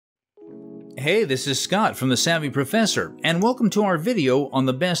Hey, this is Scott from The Savvy Professor, and welcome to our video on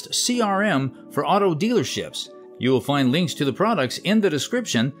the best CRM for auto dealerships. You will find links to the products in the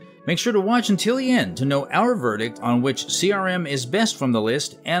description. Make sure to watch until the end to know our verdict on which CRM is best from the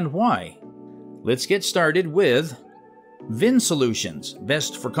list and why. Let's get started with VinSolutions,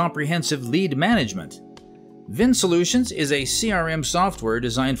 best for comprehensive lead management. VinSolutions is a CRM software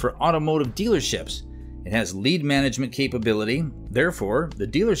designed for automotive dealerships. It has lead management capability. Therefore, the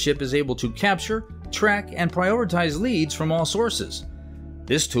dealership is able to capture, track, and prioritize leads from all sources.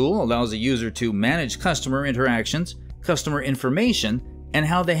 This tool allows the user to manage customer interactions, customer information, and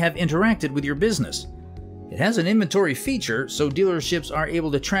how they have interacted with your business. It has an inventory feature, so dealerships are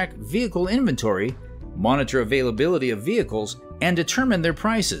able to track vehicle inventory, monitor availability of vehicles, and determine their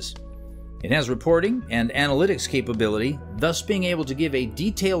prices. It has reporting and analytics capability, thus being able to give a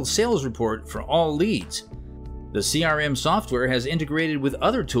detailed sales report for all leads. The CRM software has integrated with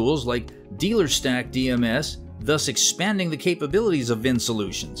other tools like Dealerstack DMS, thus expanding the capabilities of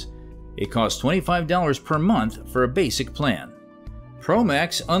VinSolutions. It costs $25 per month for a basic plan.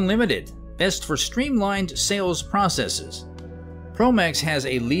 ProMax Unlimited, best for streamlined sales processes. ProMax has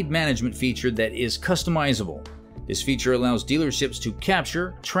a lead management feature that is customizable. This feature allows dealerships to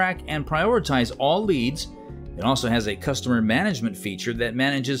capture, track, and prioritize all leads. It also has a customer management feature that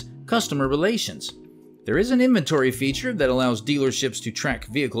manages customer relations. There is an inventory feature that allows dealerships to track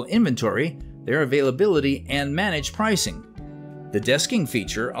vehicle inventory, their availability, and manage pricing. The desking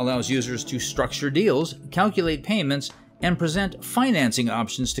feature allows users to structure deals, calculate payments, and present financing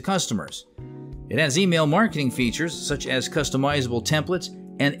options to customers. It has email marketing features such as customizable templates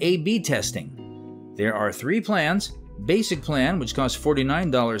and A/B testing. There are 3 plans: Basic Plan, which costs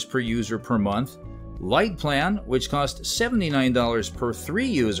 $49 per user per month, Light Plan, which costs $79 per 3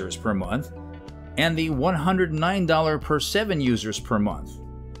 users per month, and the $109 per 7 users per month.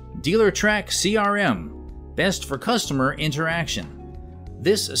 Dealertrack CRM, best for customer interaction.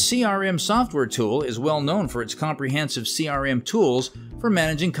 This CRM software tool is well known for its comprehensive CRM tools for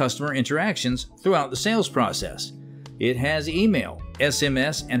managing customer interactions throughout the sales process. It has email,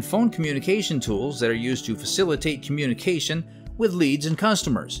 SMS, and phone communication tools that are used to facilitate communication with leads and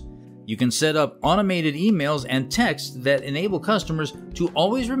customers. You can set up automated emails and texts that enable customers to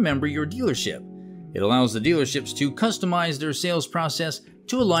always remember your dealership. It allows the dealerships to customize their sales process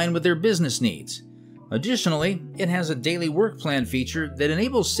to align with their business needs. Additionally, it has a daily work plan feature that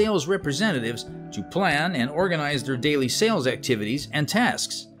enables sales representatives to plan and organize their daily sales activities and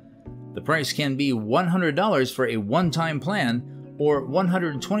tasks. The price can be $100 for a one-time plan or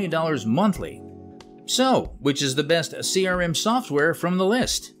 $120 monthly. So, which is the best CRM software from the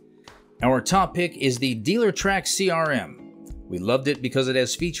list? Our top pick is the Dealertrack CRM. We loved it because it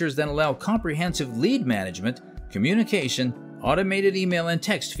has features that allow comprehensive lead management, communication, automated email and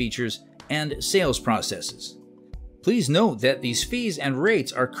text features, and sales processes. Please note that these fees and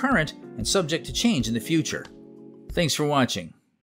rates are current and subject to change in the future. Thanks for watching.